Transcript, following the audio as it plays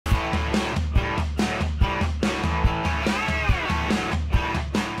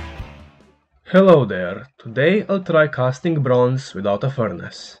Hello there, today I'll try casting bronze without a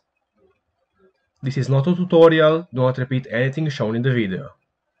furnace. This is not a tutorial, do not repeat anything shown in the video.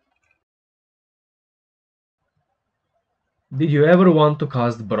 Did you ever want to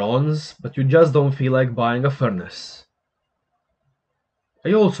cast bronze, but you just don't feel like buying a furnace?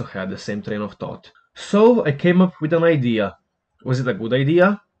 I also had the same train of thought. So I came up with an idea. Was it a good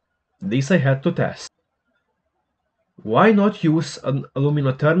idea? This I had to test. Why not use an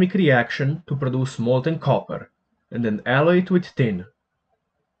aluminothermic reaction to produce molten copper, and then alloy it with tin?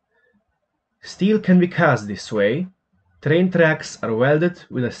 Steel can be cast this way. Train tracks are welded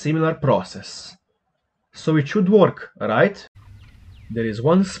with a similar process. So it should work, right? There is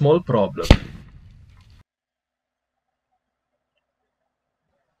one small problem.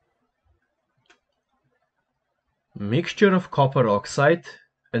 Mixture of copper oxide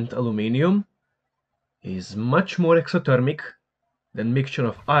and aluminium is much more exothermic than mixture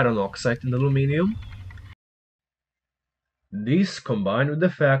of iron oxide and aluminium. This, combined with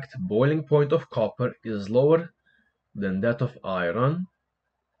the fact boiling point of copper is lower than that of iron,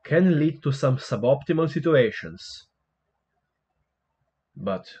 can lead to some suboptimal situations.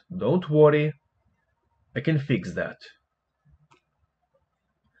 But don't worry, I can fix that.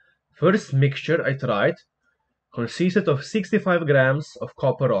 First mixture I tried consisted of 65 grams of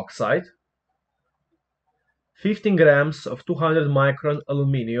copper oxide, 15 grams of 200 micron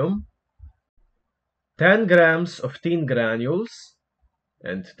aluminium, 10 grams of tin granules,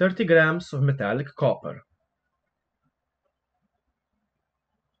 and 30 grams of metallic copper.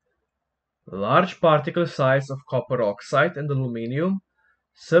 Large particle size of copper oxide and aluminium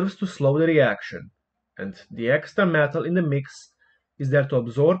serves to slow the reaction, and the extra metal in the mix is there to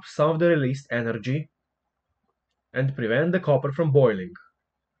absorb some of the released energy and prevent the copper from boiling.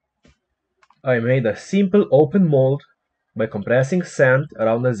 I made a simple open mold by compressing sand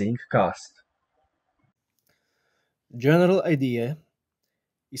around a zinc cast. General idea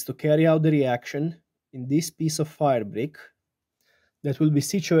is to carry out the reaction in this piece of fire brick that will be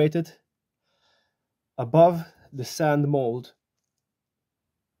situated above the sand mold,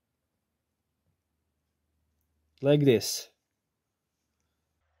 like this.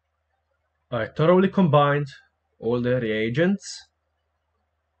 I thoroughly combined all the reagents,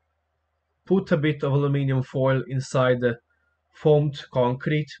 put a bit of aluminum foil inside the foamed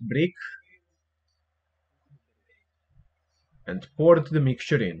concrete brick, and poured the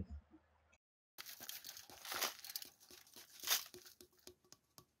mixture in.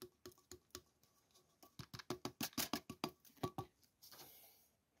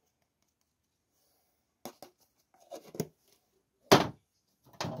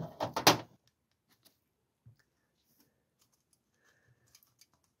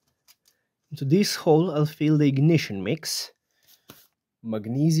 Into this hole I'll fill the ignition mix,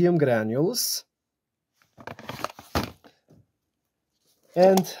 magnesium granules,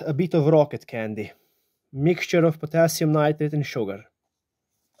 and a bit of rocket candy, mixture of potassium nitrate and sugar.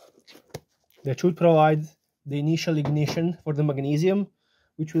 That should provide the initial ignition for the magnesium,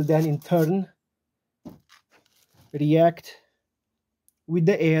 which will then in turn react with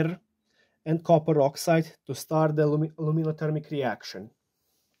the air and copper oxide to start the aluminothermic reaction.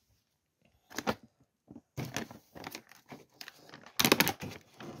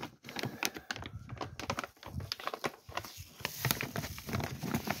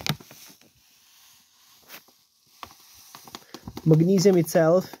 Magnesium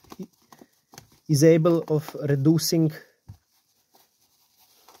itself is able of reducing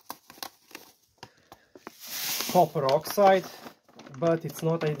copper oxide, but it's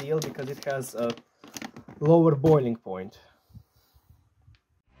not ideal because it has a lower boiling point.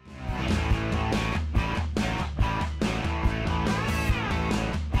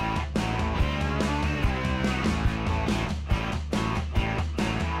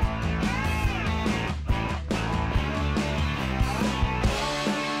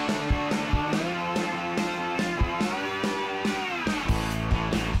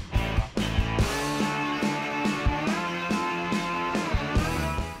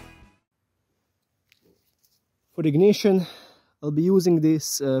 For ignition, I'll be using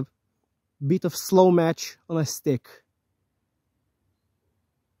this bit of slow match on a stick.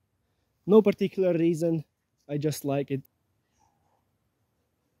 No particular reason, I just like it.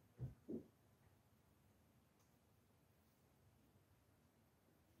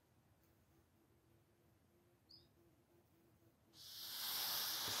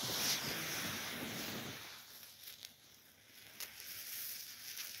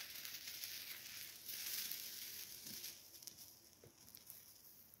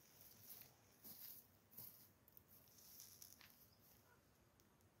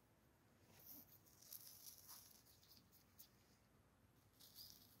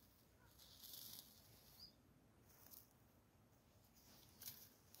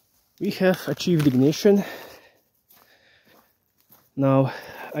 We have achieved ignition. Now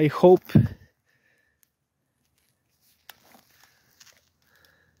I hope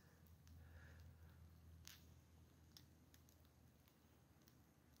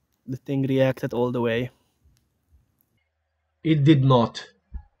the thing reacted all the way. It did not.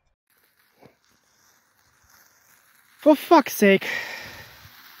 For fuck's sake!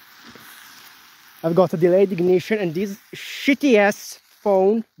 I've got a delayed ignition and this shitty ass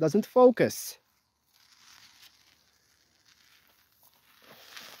phone doesn't focus.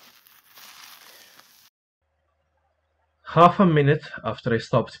 Half a minute after I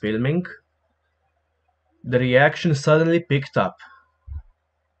stopped filming, the reaction suddenly picked up.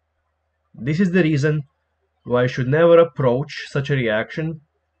 This is the reason why you should never approach such a reaction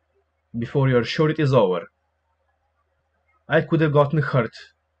before you're sure it is over. I could have gotten hurt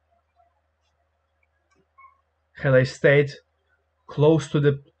had I stayed close to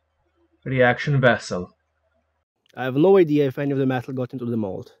the reaction vessel. I have no idea if any of the metal got into the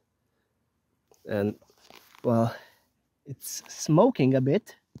mold. And, well, it's smoking a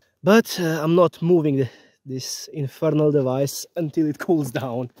bit. But I'm not moving this infernal device until it cools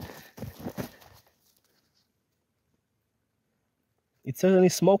down. It's certainly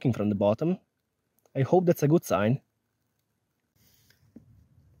smoking from the bottom. I hope that's a good sign.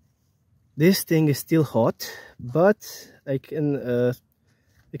 This thing is still hot, but I can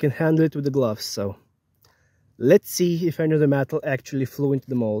handle it with the gloves. So let's see if any of the metal actually flew into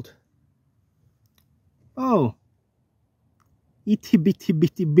the mold. Oh, itty bitty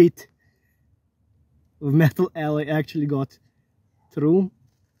bitty bit of metal alloy actually got through.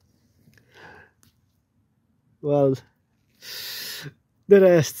 Well, the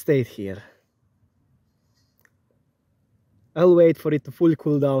rest stayed here. I'll wait for it to fully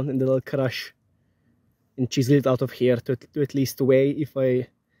cool down and then I'll crush and chisel it out of here to at least weigh if I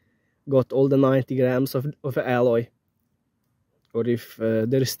got all the 90 grams of alloy, or if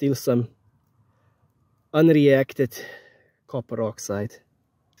there is still some unreacted copper oxide.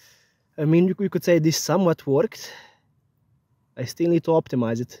 I mean, you could say this somewhat worked. I still need to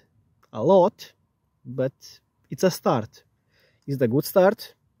optimize it a lot, but it's a start. Is it a good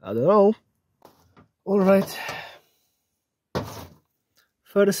start? I don't know. Alright.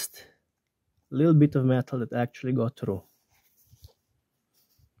 First, a little bit of metal that actually got through.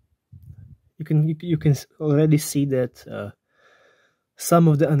 You can already see that some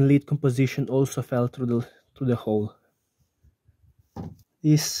of the unlead composition also fell through the hole.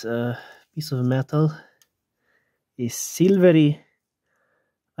 This piece of metal is silvery.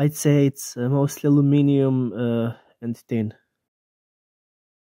 I'd say it's mostly aluminium and tin.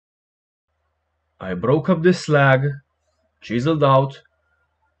 I broke up the slag, chiseled out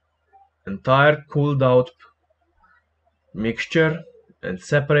entire cooled out mixture and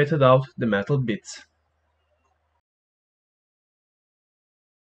separated out the metal bits.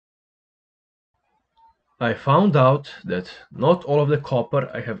 I found out that not all of the copper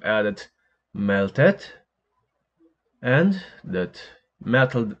I have added melted, and that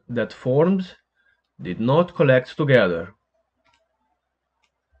metal that formed did not collect together.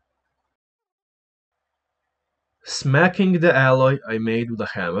 Smacking the alloy I made with a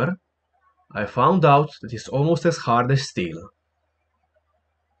hammer, I found out that it's almost as hard as steel.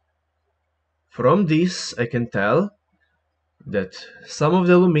 From this I can tell that some of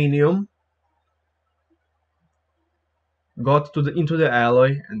the aluminium got into the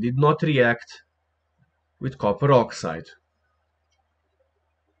alloy and did not react with copper oxide.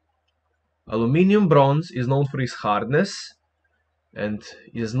 Aluminium bronze is known for its hardness and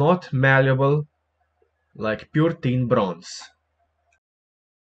is not malleable like pure tin bronze.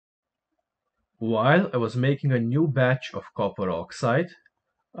 While I was making a new batch of copper oxide,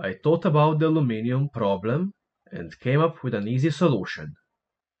 I thought about the aluminium problem and came up with an easy solution.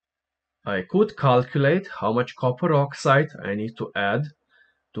 I could calculate how much copper oxide I need to add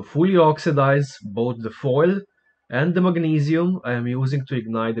to fully oxidize both the foil and the magnesium I am using to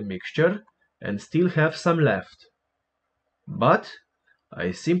ignite the mixture and still have some left. But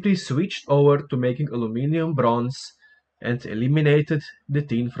I simply switched over to making aluminium bronze and eliminated the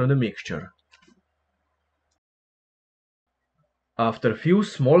tin from the mixture. After a few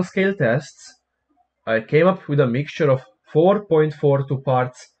small-scale tests, I came up with a mixture of 4.42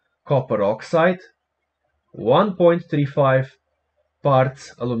 parts copper oxide, 1.35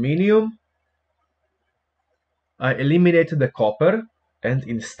 parts aluminium. I eliminated the copper and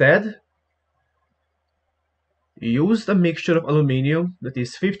instead used a mixture of aluminium that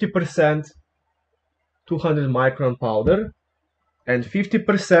is 50% 200 micron powder and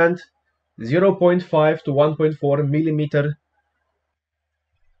 50% 0.5 to 1.4 millimeter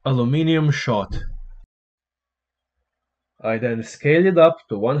aluminium shot. I then scaled it up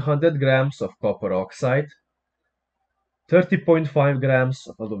to 100 grams of copper oxide, 30.5 grams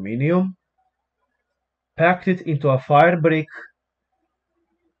of aluminium, packed it into a fire brick,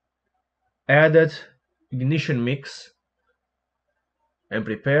 added ignition mix, and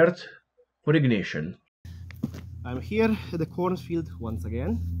prepared for ignition. I'm here at the cornfield once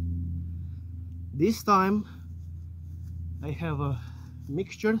again. This time I have a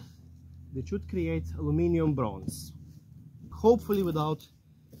mixture that should create aluminium bronze, hopefully without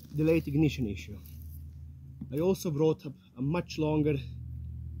delayed ignition issue. I also brought a much longer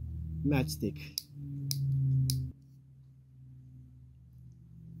matchstick.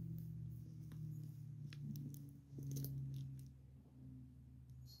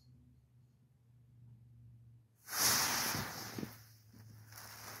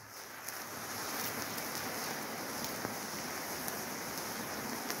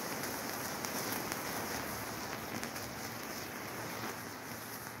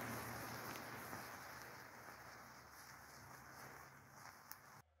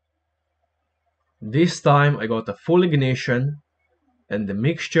 This time I got a full ignition and the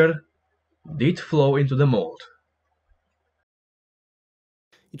mixture did flow into the mold.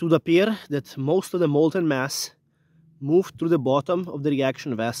 It would appear that most of the molten mass moved through the bottom of the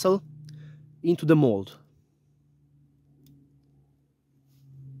reaction vessel into the mold.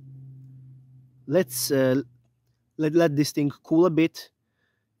 Let's let this thing cool a bit,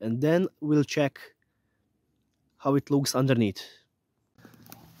 and then we'll check how it looks underneath.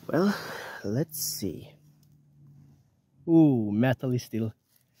 Well, let's see. Ooh, metal is still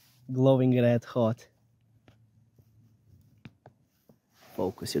glowing red hot.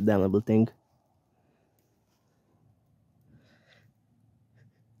 Focus, you damnable thing.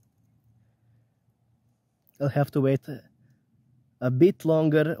 I'll have to wait a bit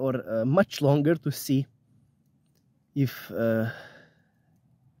longer, or much longer, to see if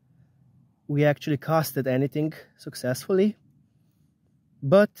we actually casted anything successfully.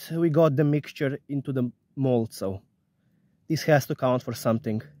 But we got the mixture into the mold, so this has to count for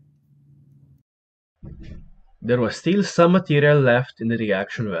something. There was still some material left in the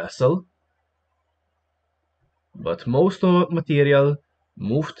reaction vessel, but most of the material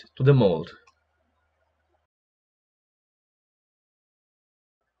moved to the mold.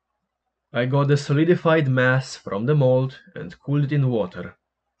 I got the solidified mass from the mold and cooled it in water.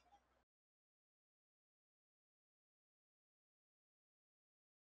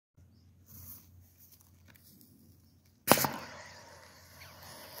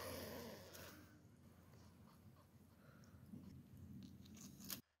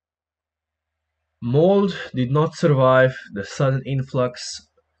 Mold did not survive the sudden influx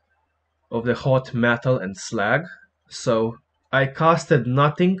of the hot metal and slag, so I casted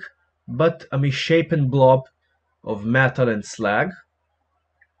nothing but a misshapen blob of metal and slag.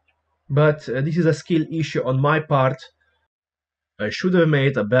 But this is a skill issue on my part. I should have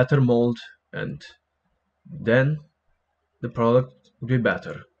made a better mold, and then the product would be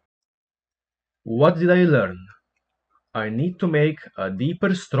better. What did I learn? I need to make a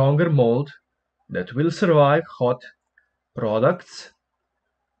deeper, stronger mold that will survive hot products.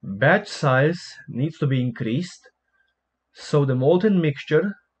 Batch size needs to be increased, so the molten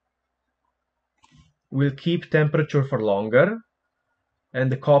mixture will keep temperature for longer, and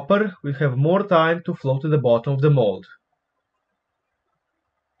the copper will have more time to flow to the bottom of the mold.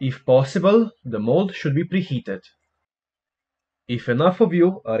 If possible, the mold should be preheated. If enough of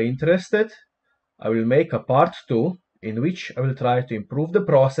you are interested, I will make a part 2 in which I will try to improve the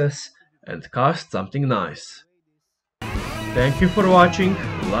process and cast something nice. Thank you for watching,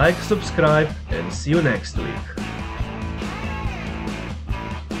 like, subscribe, and see you next week.